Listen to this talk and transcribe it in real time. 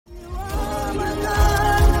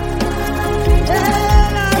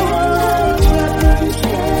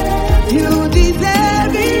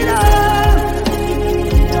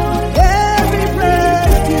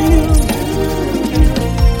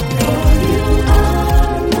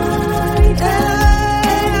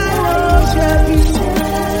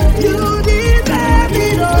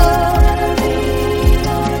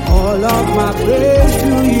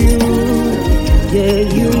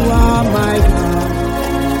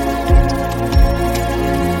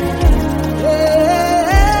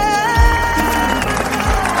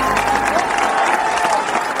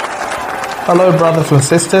Hello, brothers and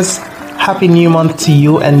sisters. Happy new month to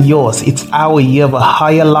you and yours. It's our year of a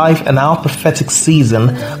higher life and our prophetic season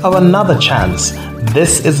of another chance.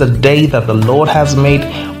 This is a day that the Lord has made.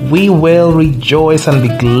 We will rejoice and be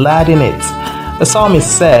glad in it. The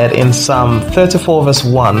psalmist said in Psalm 34 verse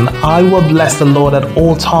 1, I will bless the Lord at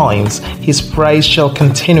all times. His praise shall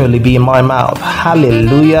continually be in my mouth.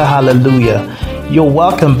 Hallelujah, hallelujah. You're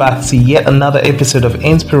welcome back to yet another episode of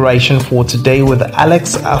Inspiration for Today with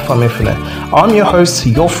Alex Afamifune. I'm your host,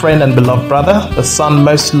 your friend and beloved brother, the son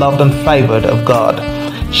most loved and favored of God.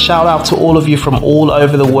 Shout out to all of you from all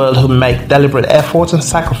over the world who make deliberate effort and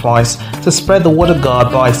sacrifice to spread the word of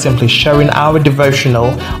God by simply sharing our devotional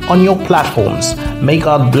on your platforms. May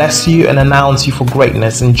God bless you and announce you for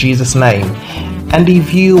greatness in Jesus' name. And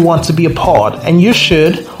if you want to be a part, and you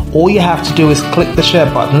should, all you have to do is click the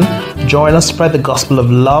share button, join us, spread the gospel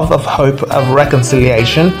of love, of hope, of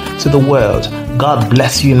reconciliation to the world. God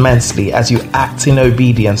bless you immensely as you act in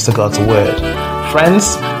obedience to God's word.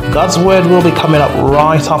 Friends, God's word will be coming up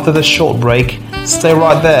right after this short break. Stay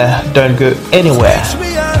right there, don't go anywhere. Teach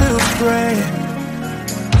me how to pray.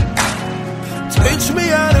 Teach me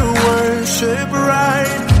how to worship right.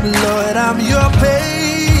 Lord, I'm your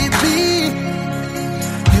baby.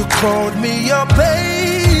 You called me your baby.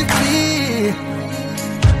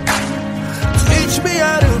 Teach me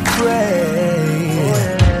how to pray.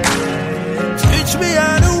 Teach me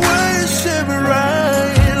how to worship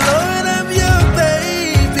right. Lord, I'm your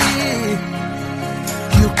baby.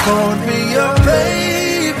 You called me your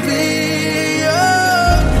baby.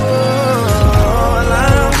 Oh, all I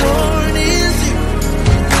want is you.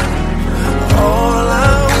 All I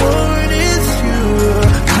want is you.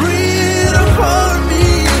 Breathe upon me.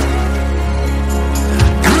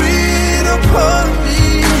 Breathe upon me.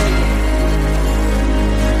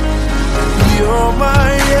 You're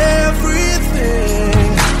my everything.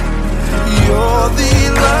 You're the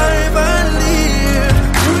life I live.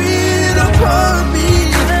 Breathe upon me.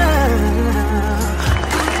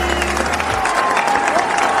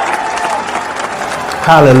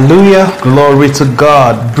 Hallelujah, glory to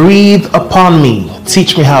God. Breathe upon me,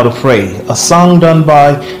 teach me how to pray. A song done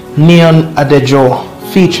by Neon Adejo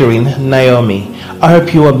featuring Naomi. I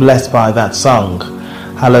hope you are blessed by that song.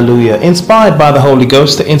 Hallelujah. Inspired by the Holy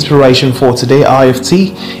Ghost, the inspiration for today,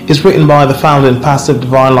 IFT, is written by the founder and pastor of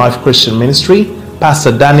Divine Life Christian Ministry,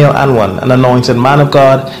 Pastor Daniel Anwan, an anointed man of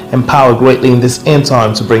God, empowered greatly in this end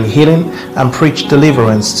time to bring healing and preach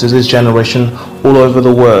deliverance to this generation all over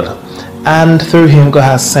the world. And through him, God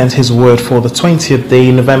has sent his word for the 20th day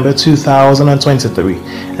in November 2023.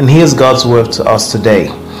 And here's God's word to us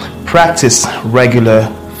today. Practice regular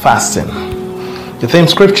fasting. The theme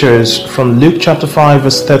scripture is from Luke chapter 5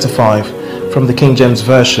 verse 35 from the King James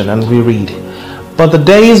Version, and we read, But the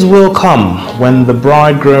days will come when the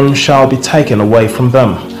bridegroom shall be taken away from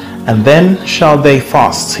them, and then shall they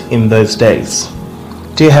fast in those days.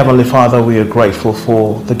 Dear Heavenly Father, we are grateful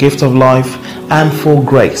for the gift of life and for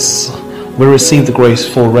grace. We receive the grace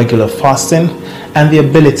for regular fasting and the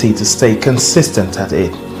ability to stay consistent at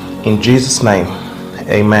it. In Jesus' name,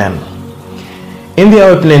 amen. In the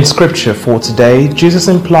opening scripture for today, Jesus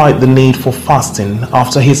implied the need for fasting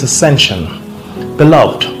after his ascension.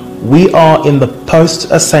 Beloved, we are in the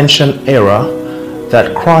post-ascension era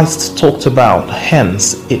that Christ talked about.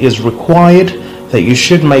 Hence, it is required that you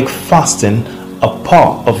should make fasting a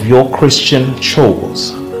part of your Christian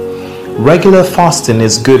chores. Regular fasting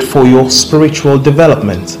is good for your spiritual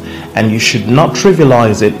development, and you should not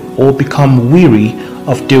trivialize it or become weary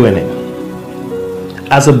of doing it.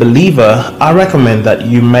 As a believer, I recommend that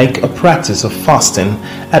you make a practice of fasting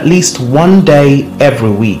at least one day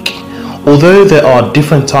every week. Although there are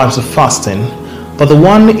different types of fasting, but the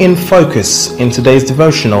one in focus in today's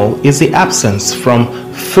devotional is the absence from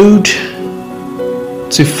food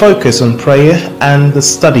to focus on prayer and the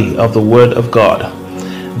study of the Word of God.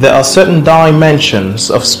 There are certain dimensions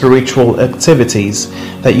of spiritual activities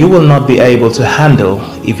that you will not be able to handle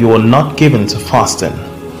if you are not given to fasting.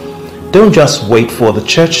 Don't just wait for the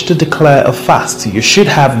church to declare a fast. You should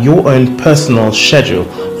have your own personal schedule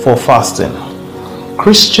for fasting.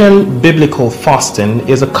 Christian biblical fasting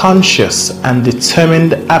is a conscious and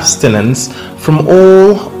determined abstinence from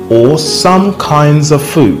all or some kinds of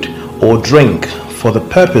food or drink for the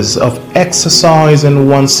purpose of exercising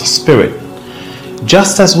one's spirit.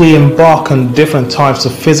 Just as we embark on different types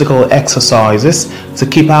of physical exercises to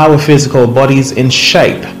keep our physical bodies in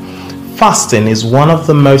shape, fasting is one of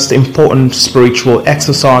the most important spiritual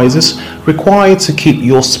exercises required to keep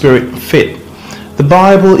your spirit fit. The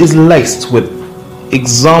Bible is laced with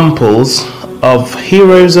examples of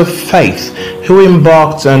heroes of faith who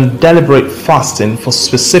embarked on deliberate fasting for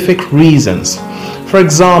specific reasons. For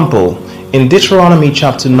example, in Deuteronomy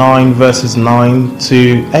chapter 9 verses 9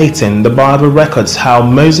 to 18, the Bible records how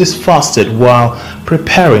Moses fasted while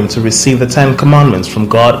preparing to receive the Ten Commandments from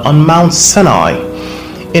God on Mount Sinai.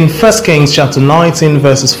 In 1 Kings chapter 19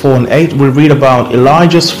 verses 4 and 8, we read about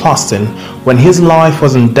Elijah's fasting when his life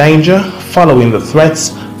was in danger following the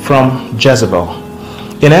threats from Jezebel.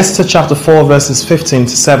 In Esther chapter 4 verses 15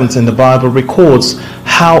 to 17, the Bible records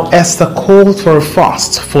how Esther called for a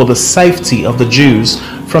fast for the safety of the Jews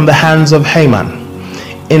from the hands of Haman.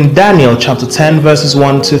 In Daniel chapter 10 verses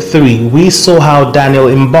 1 to 3, we saw how Daniel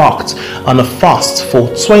embarked on a fast for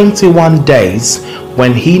 21 days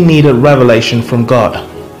when he needed revelation from God.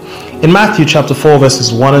 In Matthew chapter 4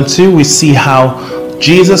 verses 1 and 2, we see how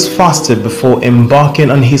Jesus fasted before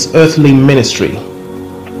embarking on his earthly ministry.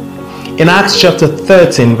 In Acts chapter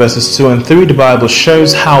 13 verses 2 and 3, the Bible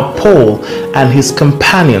shows how Paul and his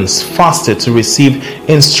companions fasted to receive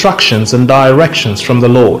instructions and directions from the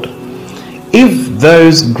Lord. If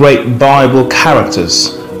those great Bible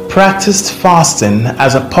characters practiced fasting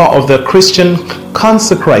as a part of their Christian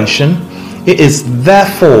consecration, it is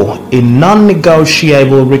therefore a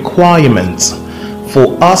non-negotiable requirement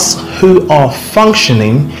for us who are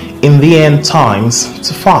functioning in the end times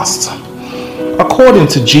to fast. According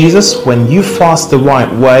to Jesus, when you fast the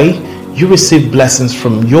right way, you receive blessings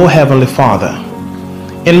from your Heavenly Father.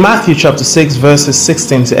 In Matthew chapter 6 verses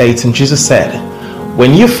 16 to 18, Jesus said,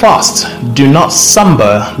 "When you fast, do not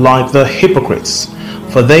slumber like the hypocrites,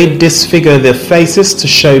 for they disfigure their faces to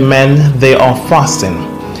show men they are fasting.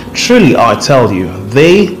 Truly I tell you,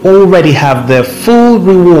 they already have their full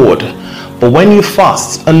reward. But when you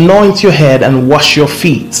fast, anoint your head and wash your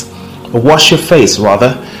face,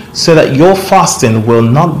 so that your fasting will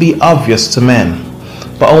not be obvious to men,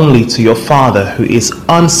 but only to your Father who is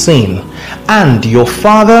unseen. And your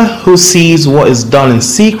Father who sees what is done in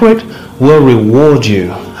secret will reward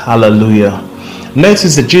you." Hallelujah.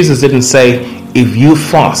 Notice that Jesus didn't say, "if you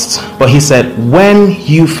fast," but he said, "when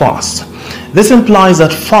you fast." This implies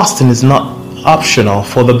that fasting is not optional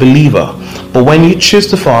for the believer, but when you choose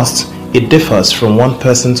to fast, it differs from one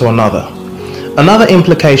person to another. Another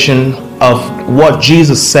implication of what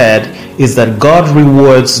Jesus said is that God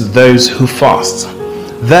rewards those who fast.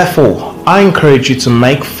 Therefore, I encourage you to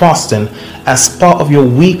make fasting as part of your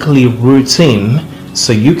weekly routine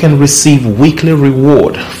so you can receive weekly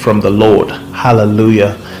reward from the Lord.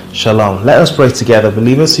 Hallelujah. Shalom. Let us pray together.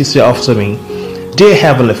 Believers, you say after me, "Dear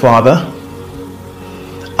Heavenly Father,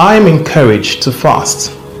 I am encouraged to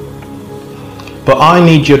fast, but I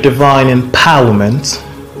need your divine empowerment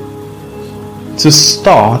to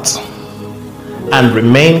start and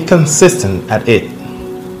remain consistent at it.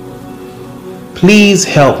 Please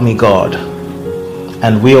help me, God."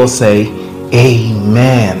 And we all say,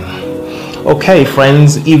 Amen. Okay,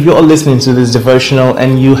 friends, if you're listening to this devotional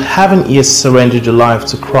and you haven't yet surrendered your life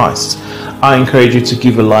to Christ, I encourage you to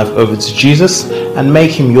give your life over to Jesus and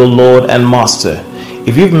make him your Lord and Master.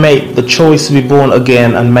 If you've made the choice to be born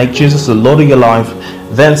again and make Jesus the Lord of your life,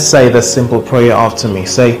 then say this simple prayer after me.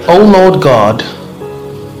 Say, "Oh Lord God,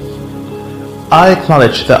 I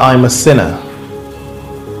acknowledge that I'm a sinner.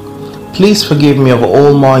 Please forgive me of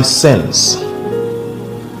all my sins.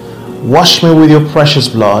 Wash me with your precious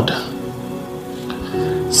blood.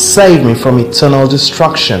 Save me from eternal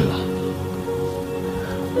destruction.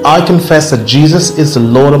 I confess that Jesus is the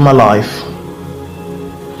Lord of my life,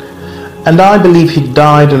 and I believe he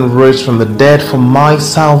died and rose from the dead for my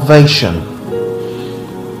salvation.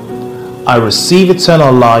 I receive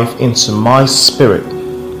eternal life into my spirit.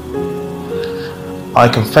 I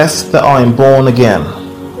confess that I am born again.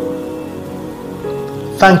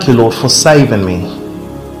 Thank you, Lord, for saving me.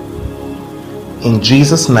 In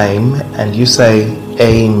Jesus' name," and you say,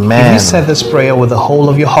 Amen. If you said this prayer with the whole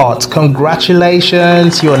of your heart,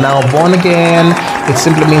 congratulations, you are now born again. It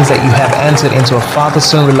simply means that you have entered into a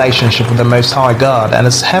father-son relationship with the Most High God, and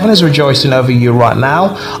as heaven is rejoicing over you right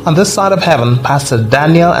now, on this side of heaven, Pastor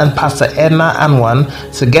Daniel and Pastor Edna Anwan,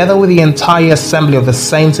 together with the entire assembly of the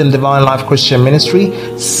Saints in Divine Life Christian Ministry,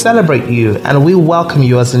 celebrate you, and we welcome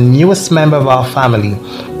you as the newest member of our family.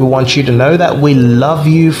 We want you to know that we love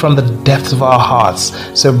you from the depths of our hearts.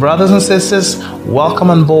 So brothers and sisters, welcome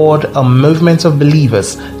on board a movement of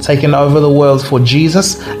believers taking over the world for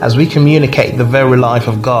Jesus as we communicate the very life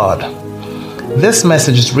of God. This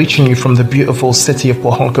message is reaching you from the beautiful city of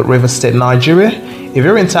Port Harcourt, Rivers State, Nigeria. If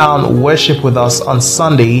you're in town, worship with us on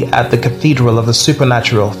Sunday at the Cathedral of the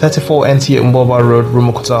Supernatural, 34 NTA Mboba Road,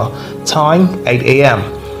 Rumukuta. Time 8 a.m.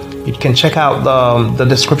 You can check out the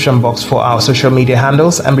description box for our social media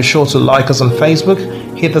handles, and be sure to like us on Facebook,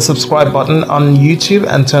 hit the subscribe button on YouTube,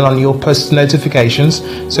 and turn on your post notifications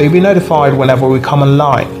so you'll be notified whenever we come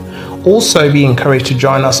online. Also, be encouraged to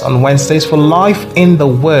join us on Wednesdays for Life in the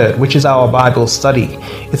Word, which is our Bible study.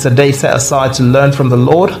 It's a day set aside to learn from the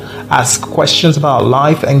Lord, ask questions about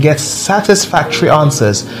life, and get satisfactory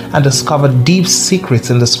answers, and discover deep secrets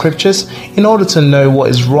in the scriptures in order to know what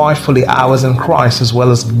is rightfully ours in Christ, as well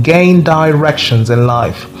as gain directions in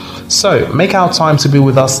life. So, make our time to be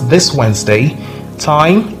with us this Wednesday.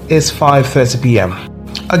 Time is 5:30 p.m.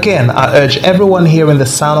 Again, I urge everyone hearing the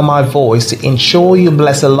sound of my voice to ensure you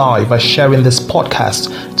bless a life by sharing this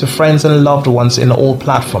podcast to friends and loved ones in all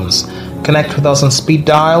platforms. Connect with us on speed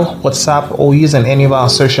dial, WhatsApp, or using any of our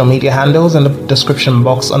social media handles in the description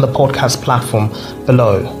box on the podcast platform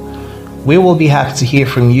below. We will be happy to hear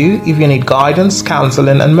from you if you need guidance,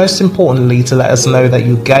 counseling, and most importantly, to let us know that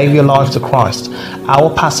you gave your life to Christ.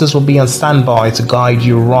 Our pastors will be on standby to guide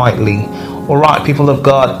you rightly. All right, people of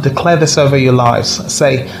God, declare this over your lives.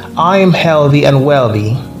 Say, I am healthy and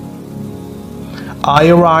wealthy. I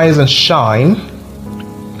arise and shine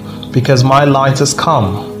because my light has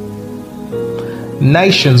come.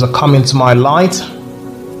 Nations are coming to my light,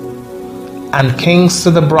 and kings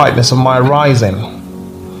to the brightness of my rising.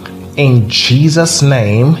 In Jesus'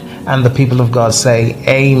 name, and the people of God say,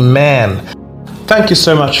 Amen. Thank you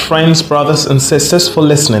so much, friends, brothers, and sisters, for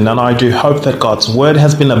listening, and I do hope that God's word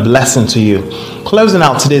has been a blessing to you. Closing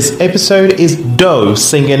out today's episode is Doe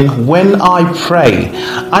singing When I Pray.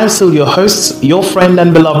 I'm still your host, your friend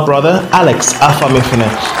and beloved brother, Alex Afamifune,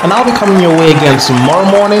 and I'll be coming your way again tomorrow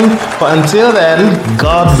morning. But until then,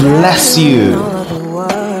 God bless you.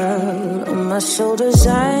 On my shoulders,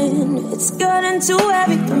 and it's getting too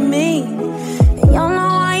heavy for me. And y'all know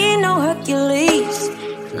I ain't no Hercules.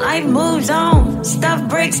 Life moves on, stuff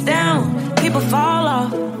breaks down, people fall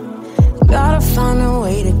off. Gotta find a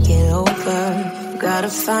way to get over. Gotta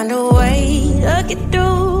find a way to get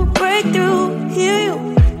through, break through, heal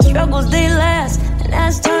you. Struggles they last, and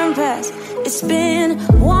as time pass, it's been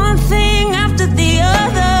one thing after the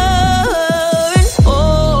other. And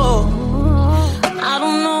oh, I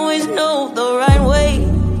don't always know the right way.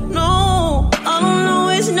 No, I don't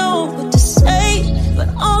always know what to say, but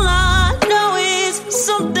all I know is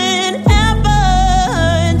something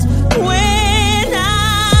happens when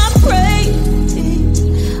I pray.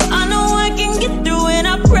 I know I can get through when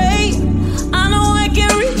I pray. I know I can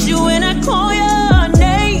reach you when I call your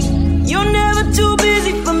name. You're never too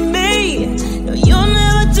busy for me. No, you're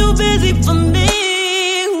never too busy for me.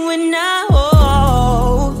 When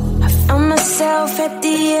I found myself at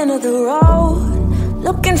the end of the road,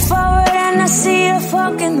 looking forward and I see a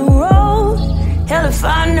fork in the road. Hell if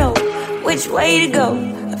I know which way to go.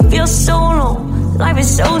 I feel so alone. Life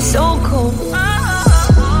is so cold.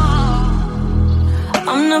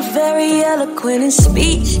 I'm not very eloquent in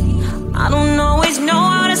speech. I don't always know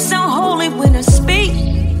how to sound holy when I speak.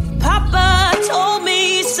 Papa